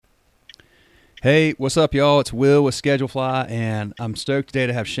Hey, what's up, y'all? It's Will with Schedulefly, and I'm stoked today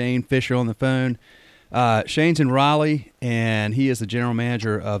to have Shane Fisher on the phone. Shane's in Raleigh, and he is the general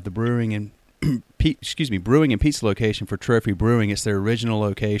manager of the brewing and brewing and pizza location for Trophy Brewing. It's their original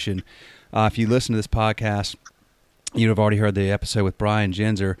location. If you listen to this podcast, you'd have already heard the episode with Brian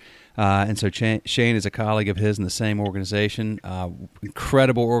Genzer. And so Shane is a colleague of his in the same organization.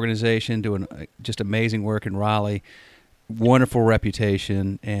 Incredible organization, doing just amazing work in Raleigh. Wonderful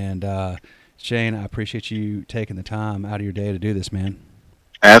reputation, and Shane, I appreciate you taking the time out of your day to do this, man.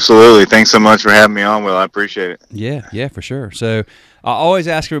 Absolutely. Thanks so much for having me on, Will. I appreciate it. Yeah, for sure. So I always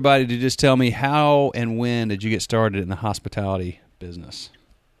ask everybody to just tell me how and when did you get started in the hospitality business?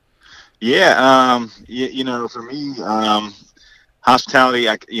 Yeah, for me, hospitality,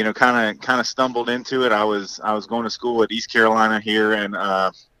 I kind of stumbled into it. I was going to school at East Carolina here, and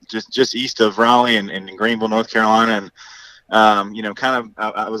just east of Raleigh and in Greenville, North Carolina, and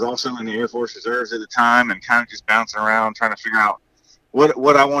I was also in the Air Force Reserves at the time, and kind of just bouncing around trying to figure out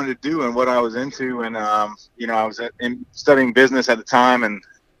what I wanted to do and what I was into. And I was studying business at the time, and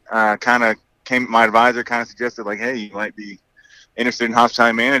my advisor kind of suggested, like, hey, you might be interested in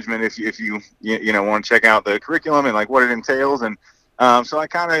hospitality management if you want to check out the curriculum and like what it entails. And so I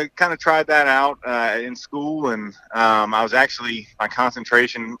kind of tried that out in school, and I was actually, my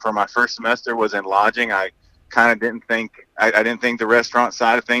concentration for my first semester was in lodging. I kind of didn't think the restaurant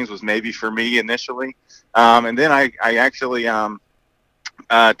side of things was maybe for me initially, and then I actually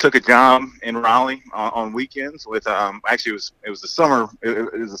took a job in Raleigh on weekends with actually it was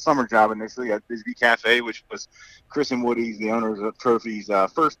a summer job initially at Bisbee Cafe, which was Chris and Woody's, the owners of Trophy's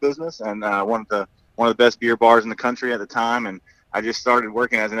first business, and one of the best beer bars in the country at the time. And I just started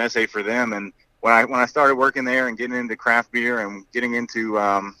working as an SA for them. And when I started working there and getting into craft beer and getting into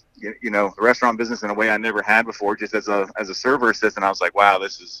the restaurant business in a way I never had before, just as a server assistant, I was like, wow,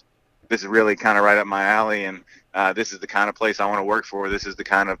 this is really kind of right up my alley, and this is the kind of place I want to work for. This is the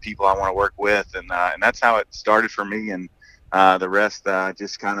kind of people I want to work with, and that's how it started for me. And the rest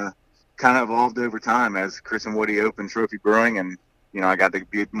just kind of evolved over time as Chris and Woody opened Trophy Brewing, and I got to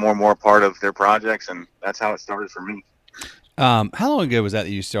be more and more part of their projects, and that's how it started for me. How long ago was that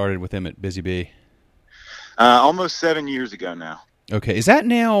you started with them at Busy Bee? Almost 7 years ago now. Okay, is that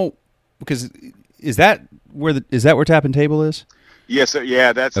now? Because is that where Tap and Table is? Yes,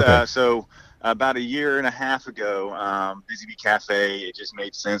 yeah, that's okay. So about a year and a half ago, Busy Bee Cafe, it just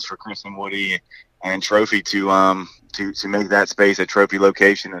made sense for Chris and Woody and Trophy to make that space a Trophy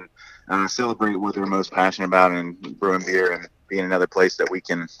location and celebrate what they're most passionate about, and brewing beer and being another place that we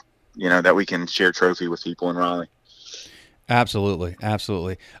can share Trophy with people in Raleigh. Absolutely.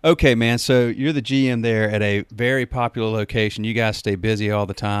 Okay, man. So you're the GM there at a very popular location. You guys stay busy all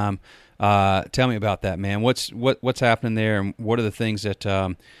the time. Tell me about that, man. What's happening there, and what are the things that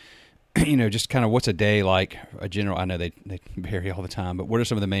just kind of what's a day like? A general. I know they vary all the time, but what are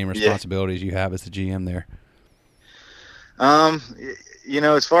some of the main responsibilities you have as the GM there?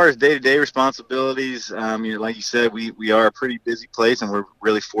 As far as day-to-day responsibilities, like you said, we are a pretty busy place, and we're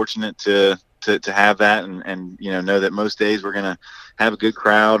really fortunate to have that, and know that most days we're gonna have a good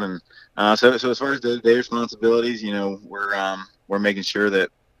crowd. And so as far as day-to-day responsibilities, we're making sure that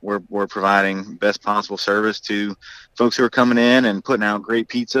we're providing best possible service to folks who are coming in and putting out great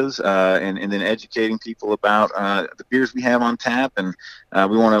pizzas, and then educating people about the beers we have on tap. And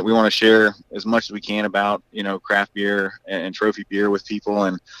we want to share as much as we can about craft beer and Trophy beer with people.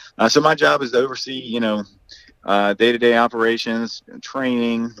 And so my job is to oversee day-to-day operations,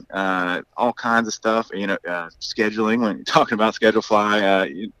 training, all kinds of stuff, scheduling when you're talking about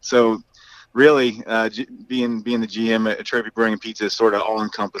Schedulefly. So really, being the GM at Trophy Brewing and Pizza is sort of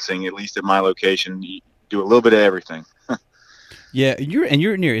all-encompassing, at least at my location. You do a little bit of everything. Yeah, you're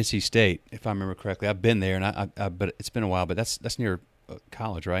near NC State, if I remember correctly. I've been there, and I but it's been a while. But that's near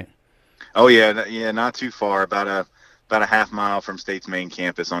college, right? Oh yeah, not too far. About a half mile from State's main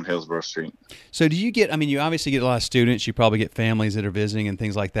campus on Hillsborough Street. So do you get? I mean, you obviously get a lot of students. You probably get families that are visiting and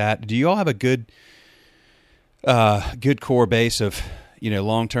things like that. Do you all have a good core base of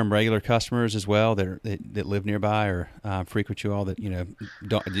long-term regular customers as well that live nearby or frequent you all that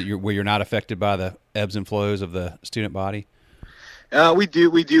where you're not affected by the ebbs and flows of the student body? We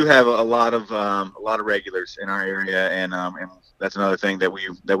do have a lot of regulars in our area, and that's another thing that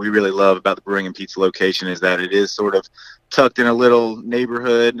we really love about the Brewing and Pizza location is that it is sort of tucked in a little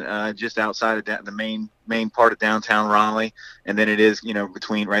neighborhood just outside of the main part of downtown Raleigh, and then it is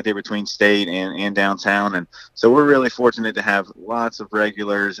right there between State and downtown. And so we're really fortunate to have lots of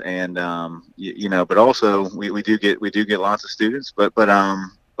regulars, and but also we do get lots of students, but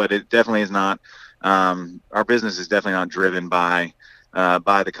it definitely is not our business is definitely not driven by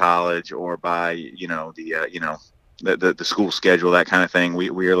by the college or by the school schedule, that kind of thing.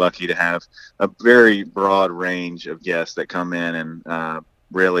 We are lucky to have a very broad range of guests that come in, and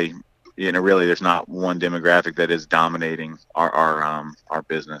really, really, there's not one demographic that is dominating our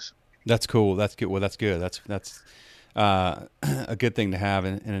business. That's cool. That's good. Well, that's good. That's a good thing to have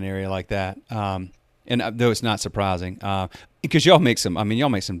in an area like that. And though it's not surprising, because y'all make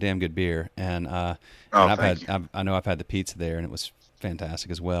some damn good beer, and I know I've had the pizza there, and it was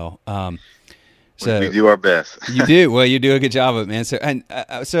fantastic as well. So we do our best. You do. Well, you do a good job of it, man.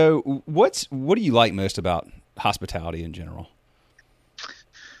 So what do you like most about hospitality in general?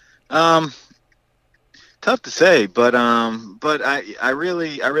 Tough to say, but I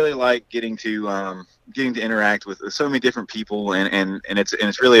really like getting to interact with so many different people, and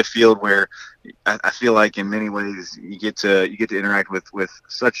it's really a field where I feel like in many ways you get to interact with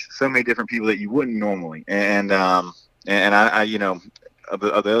so many different people that you wouldn't normally, and I of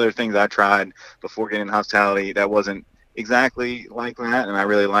the other things I tried before getting into hospitality, that wasn't exactly like that, and I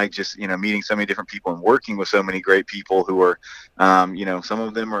really like just meeting so many different people and working with so many great people who are some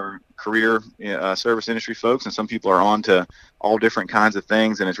of them are career service industry folks, and some people are on to all different kinds of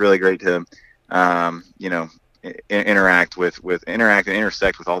things, and it's really great to interact and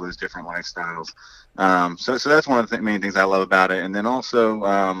intersect with all those different lifestyles. So that's one of the main things I love about it. And then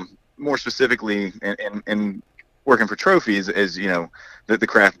also more specifically in working for Trophies is the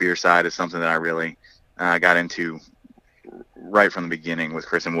craft beer side is something that I really got into right from the beginning with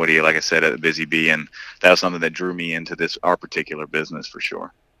Chris and Woody, like I said, at the Busy Bee, and that was something that drew me into our particular business for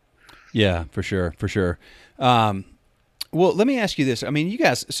sure. Yeah, for sure. Well, let me ask you this. I mean, you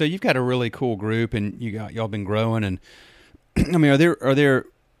guys, so you've got a really cool group, and y'all been growing, and I mean, are there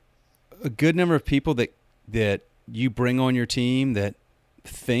a good number of people that you bring on your team that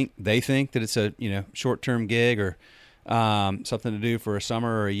think that it's a short-term gig or something to do for a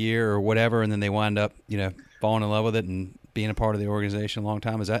summer or a year or whatever, and then they wind up falling in love with it and being a part of the organization a long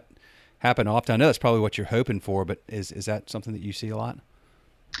time? Does that happen often? I know that's probably what you're hoping for, but is that something that you see a lot?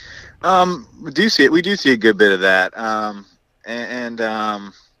 We do see it. We do see a good bit of that.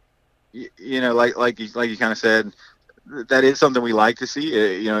 Like you kind of said, that is something we like to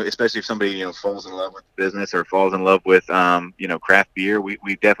see. Especially if somebody falls in love with the business or falls in love with craft beer.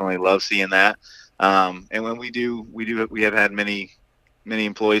 We definitely love seeing that. And when we have had many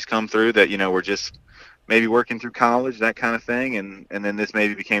employees come through that were just maybe working through college, that kind of thing, and then this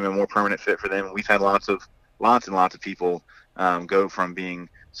maybe became a more permanent fit for them. We've had lots and lots of people go from being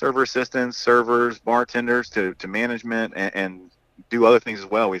server assistants, servers, bartenders to management and do other things as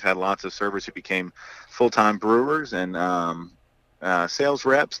well. We've had lots of servers who became full-time brewers and sales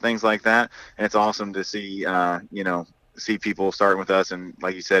reps, things like that. And it's awesome to see, see people starting with us. And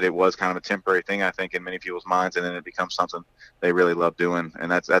like you said, it was kind of a temporary thing, I think, in many people's minds, and then it becomes something they really love doing. And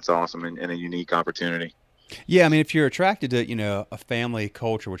that's awesome and a unique opportunity. Yeah, I mean, if you're attracted to, a family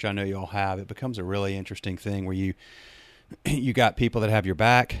culture, which I know you all have, it becomes a really interesting thing where you got people that have your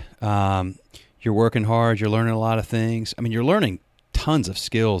back. You're working hard. You're learning a lot of things. I mean, you're learning tons of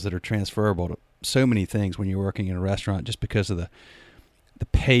skills that are transferable to so many things when you're working in a restaurant, just because of the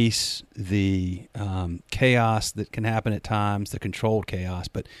pace, the chaos that can happen at times, the controlled chaos,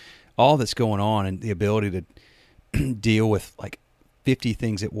 but all that's going on and the ability to deal with like 50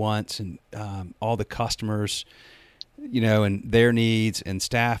 things at once, and all the customers, and their needs and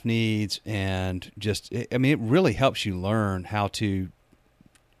staff needs, and just, I mean, it really helps you learn how to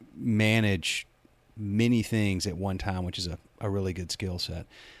manage many things at one time, which is a really good skill set.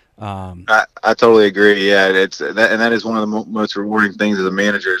 I totally agree. Yeah, that is one of the most rewarding things as a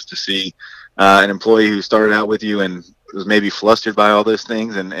manager, is to see an employee who started out with you and was maybe flustered by all those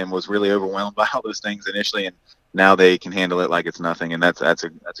things and was really overwhelmed by all those things initially, and now they can handle it like it's nothing. And that's a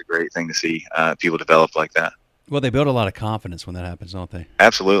great thing to see people develop like that. Well, they build a lot of confidence when that happens, don't they?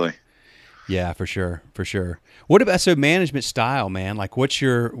 Absolutely. Yeah, for sure. What about management style, man? Like, what's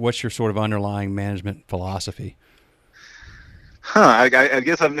your sort of underlying management philosophy? I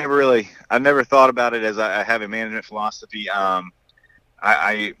guess I've never thought about it as I have a management philosophy.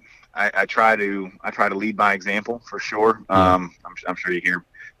 I try to lead by example, for sure. Yeah. I'm sure you hear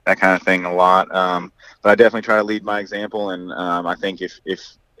that kind of thing a lot. But I definitely try to lead by example. And I think if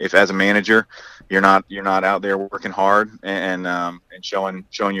as a manager you're not out there working hard and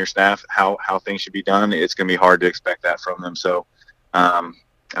showing your staff how things should be done, it's going to be hard to expect that from them. So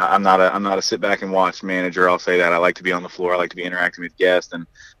I'm not a sit back and watch manager. I'll say that. I like to be on the floor. I like to be interacting with guests and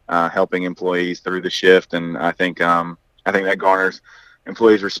helping employees through the shift. And I think that garners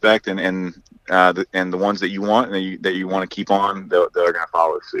employees' respect, and the ones that you want and that you want to keep on, they're going to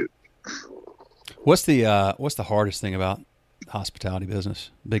follow suit. What's the hardest thing about hospitality business?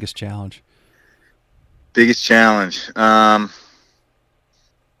 Biggest challenge? Biggest challenge.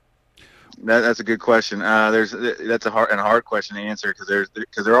 That's a good question. That's a hard question to answer because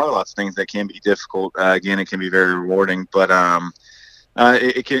there are lots of things that can be difficult. Again, it can be very rewarding, but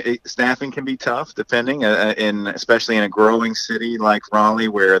staffing can be tough depending, especially in a growing city like Raleigh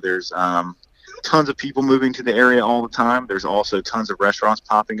where there's tons of people moving to the area all the time. There's also tons of restaurants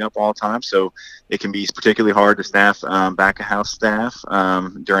popping up all the time, so it can be particularly hard to staff back of house staff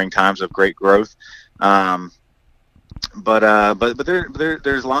during times of great growth. But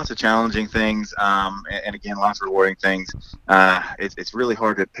there's lots of challenging things, and again, lots of rewarding things. It's really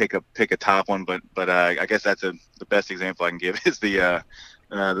hard to pick a top one, but I guess that's the best example I can give is the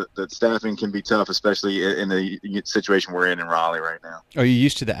staffing can be tough, especially in the situation we're in Raleigh right now. Are you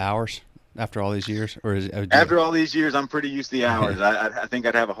used to the hours after all these years, or after all these years, I'm pretty used to the hours. I think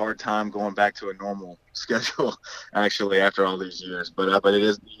I'd have a hard time going back to a normal schedule actually after all these years. But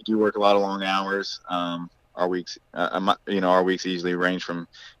you do work a lot of long hours. Our weeks, our weeks usually range from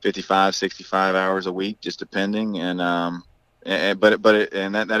 55, 65 hours a week, just depending. And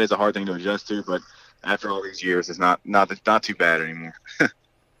that is a hard thing to adjust to. But after all these years, it's not too bad anymore.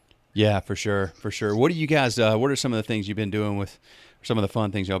 Yeah, for sure. What do you guys? What are some of the things you've been doing with? Some of the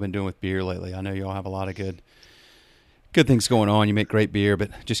fun things y'all been doing with beer lately? I know y'all have a lot of good things going on. You make great beer,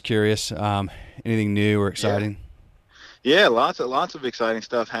 but just curious, anything new or exciting? Yeah, lots of exciting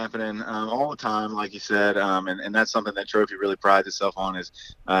stuff happening all the time, like you said, and that's something that Trophy really prides itself on is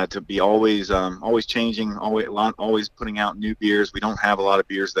to be always changing, always putting out new beers. We don't have a lot of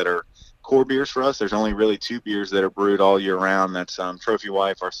beers that are core beers for us. There's only really 2 beers that are brewed all year round. That's Trophy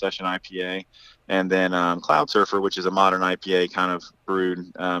Wife, our session IPA, and then Cloud Surfer, which is a modern IPA kind of brewed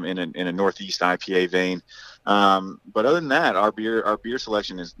in a Northeast IPA vein. But other than that, our beer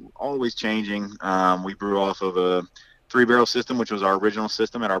selection is always changing. We brew off of a 3-barrel system, which was our original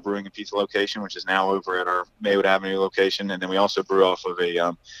system at our Brewing and Pizza location, which is now over at our Maywood Avenue location. And then we also brew off of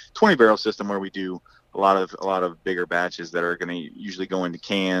a 20-barrel system where we do a lot of bigger batches that are going to usually go into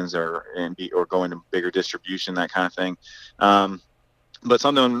cans or go into bigger distribution, that kind of thing. But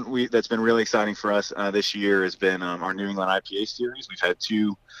something that's been really exciting for us this year has been our New England IPA series. We've had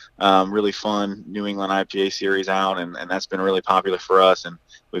 2 really fun New England IPA series out, and that's been really popular for us. And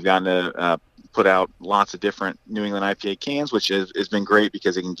we've gotten to put out lots of different New England IPA cans, which has been great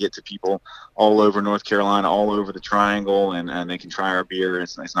because it can get to people all over North Carolina, all over the Triangle, and they can try our beer.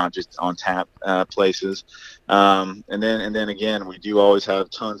 It's not just on tap places. And then again, we do always have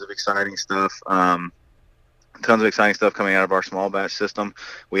tons of exciting stuff. Tons of exciting stuff coming out of our small batch system.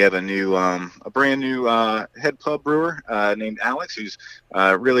 We have a brand new head pub brewer named Alex, who's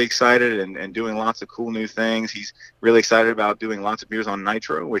really excited and doing lots of cool new things. He's really excited about doing lots of beers on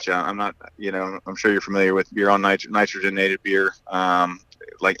nitro, which I'm not, I'm sure you're familiar with beer on nitrogenated beer,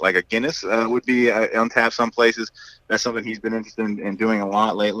 like a Guinness would be on tap some places. That's something he's been interested in doing a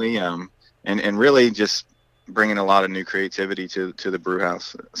lot lately, and really just bringing a lot of new creativity to the brew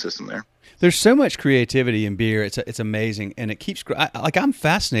house system there. There's so much creativity in beer. It's amazing, and it keeps. I'm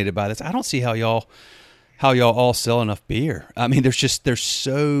fascinated by this. I don't see how y'all all sell enough beer. I mean, there's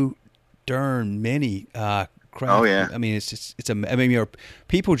so darn many craft. Oh yeah. I mean, are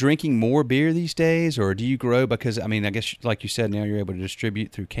people drinking more beer these days, or do you grow because I guess like you said, now you're able to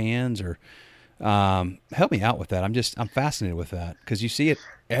distribute through cans, or help me out with that. I'm fascinated with that because you see it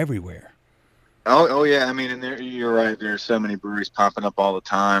everywhere. Oh yeah, and you're right. There's so many breweries popping up all the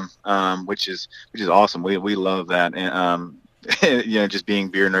time, which is awesome. We love that, and just being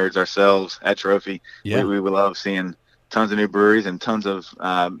beer nerds ourselves at Trophy, yeah. we love seeing tons of new breweries and tons of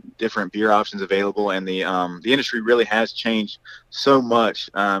different beer options available. And the industry really has changed so much,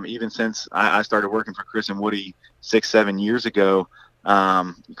 even since I started working for Chris and Woody 6-7 years ago.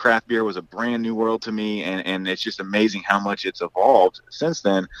 Craft beer was a brand new world to me, and it's just amazing how much it's evolved since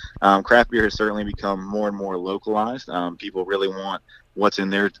then. Craft beer has certainly become more and more localized. People really want what's in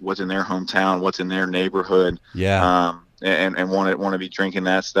their hometown, what's in their neighborhood. Yeah. And want to be drinking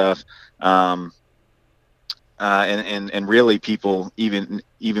that stuff. And really people even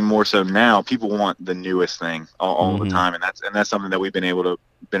more so now, people want the newest thing all the time. And that's something that we've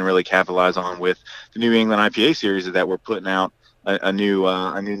been really capitalize on with the New England IPA series, is that we're putting out a new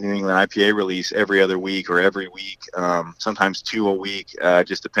New England IPA release every other week or every week, sometimes 2 a week,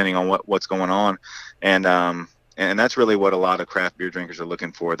 just depending on what's going on. And that's really what a lot of craft beer drinkers are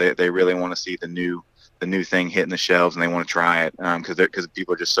looking for. They really want to see the new thing hitting the shelves, and they want to try it because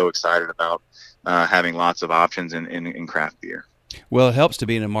people are just so excited about having lots of options in craft beer. Well, it helps to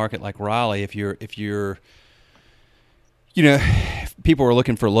be in a market like Raleigh if you're if people are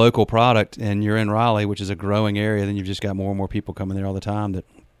looking for local product and you're in Raleigh, which is a growing area, then you've just got more and more people coming there all the time that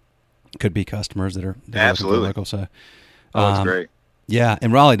could be customers that are absolutely looking for local. So, it's great. Yeah,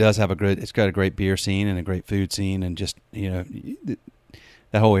 and Raleigh does have it's got a great beer scene and a great food scene, and just that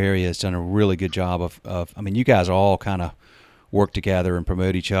whole area has done a really good job of. I mean, you guys all kind of work together and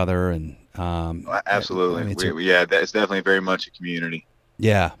promote each other, and absolutely, that's definitely very much a community.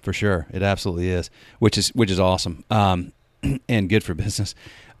 Yeah, for sure, it absolutely is, which is awesome, and good for business.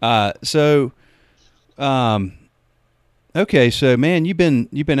 Okay, so man, you've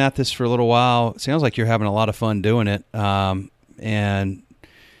been at this for a little while. It sounds like you're having a lot of fun doing it, and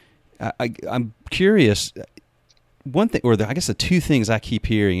I'm curious. One thing, I guess the two things I keep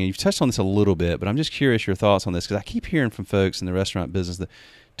hearing, and you've touched on this a little bit, but I'm just curious your thoughts on this, because I keep hearing from folks in the restaurant business that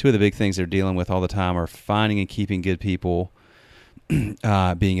two of the big things they're dealing with all the time are finding and keeping good people, being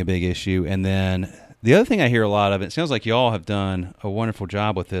a big issue. And then the other thing I hear a lot of, it sounds like you all have done a wonderful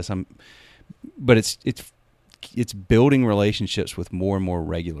job with this, but it's building relationships with more and more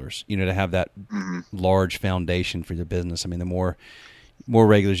regulars, to have that large foundation for your business. I mean, the more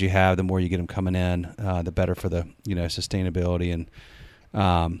regulars you have, the more you get them coming in, the better for the, sustainability and,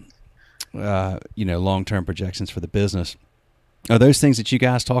 long-term projections for the business. Are those things that you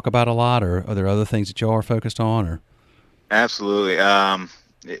guys talk about a lot, or are there other things that you all are focused on? Or absolutely.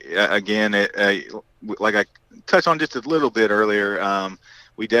 Again, like I touched on just a little bit earlier,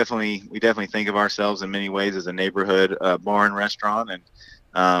 we definitely think of ourselves in many ways as a neighborhood bar and restaurant,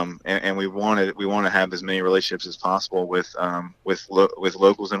 and we want to have as many relationships as possible with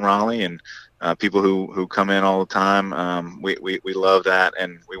locals in Raleigh and people who come in all the time. We love that,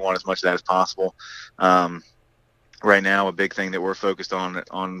 and we want as much of that as possible. Right now, a big thing that we're focused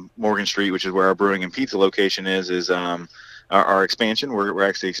on Morgan Street, which is where our brewing and pizza location is our expansion. We're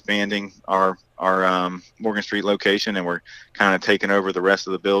actually expanding our Morgan Street location, and we're kind of taking over the rest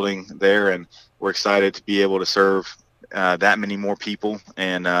of the building there, and we're excited to be able to serve that many more people,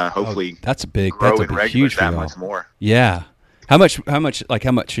 and hopefully that's a big huge that much more. Yeah. How much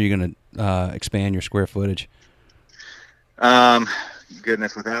are you going to expand your square footage?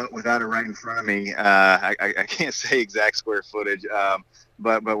 Goodness, without it right in front of me, I can't say exact square footage,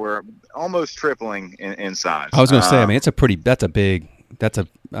 but we're almost tripling in size. I was going to say, I mean, I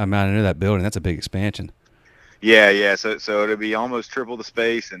know that building, that's a big expansion. Yeah. So it'll be almost triple the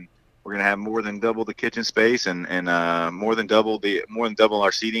space, and we're going to have more than double the kitchen space, and more than double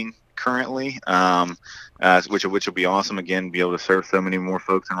our seating currently, which will be awesome. Again, be able to serve so many more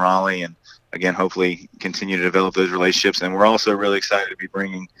folks in Raleigh, and again, hopefully continue to develop those relationships. And we're also really excited to be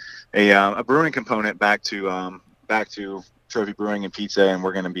bringing a brewing component back to Trophy Brewing and Pizza, and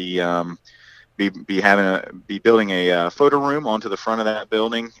we're going to be building a photo room onto the front of that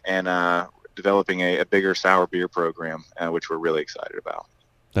building, and developing a bigger sour beer program, which we're really excited about.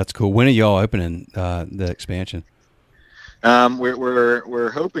 That's cool. When are y'all opening the expansion?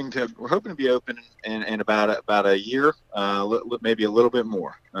 We're hoping to be open in about a year, maybe a little bit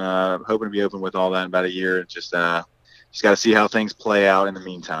more. Hoping to be open with all that in about a year. Just got to see how things play out in the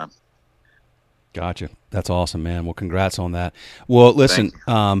meantime. Gotcha. That's awesome, man. Well, congrats on that. Well, listen,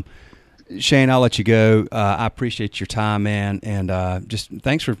 Shane, I'll let you go. I appreciate your time, man, and just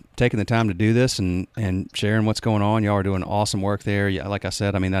thanks for taking the time to do this and sharing what's going on. Y'all are doing awesome work there. Yeah, like I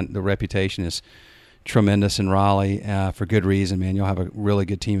said, I mean, the reputation is tremendous in Raleigh for good reason, man. You'll have a really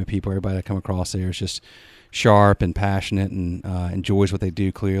good team of people. Everybody that come across there is just sharp and passionate and enjoys what they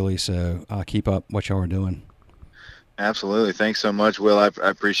do clearly. So keep up what y'all are doing. Absolutely. Thanks so much, Will. I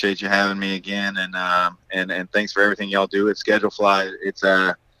appreciate you having me again, and thanks for everything y'all do at Schedulefly.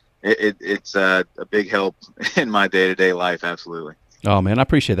 It's a big help in my day-to-day life. Absolutely. Oh, man, I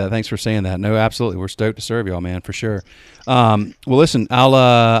appreciate that. Thanks for saying that. No, absolutely. We're stoked to serve y'all, man, for sure. Well, listen,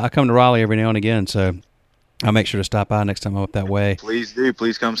 I come to Raleigh every now and again, so I'll make sure to stop by next time I'm up that way. Please do.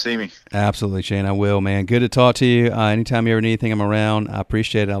 Please come see me. Absolutely, Shane. I will, man. Good to talk to you. Anytime you ever need anything, I'm around. I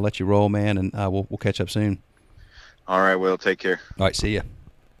appreciate it. I'll let you roll, man, and we'll catch up soon. All right, Will. Take care. All right, see ya.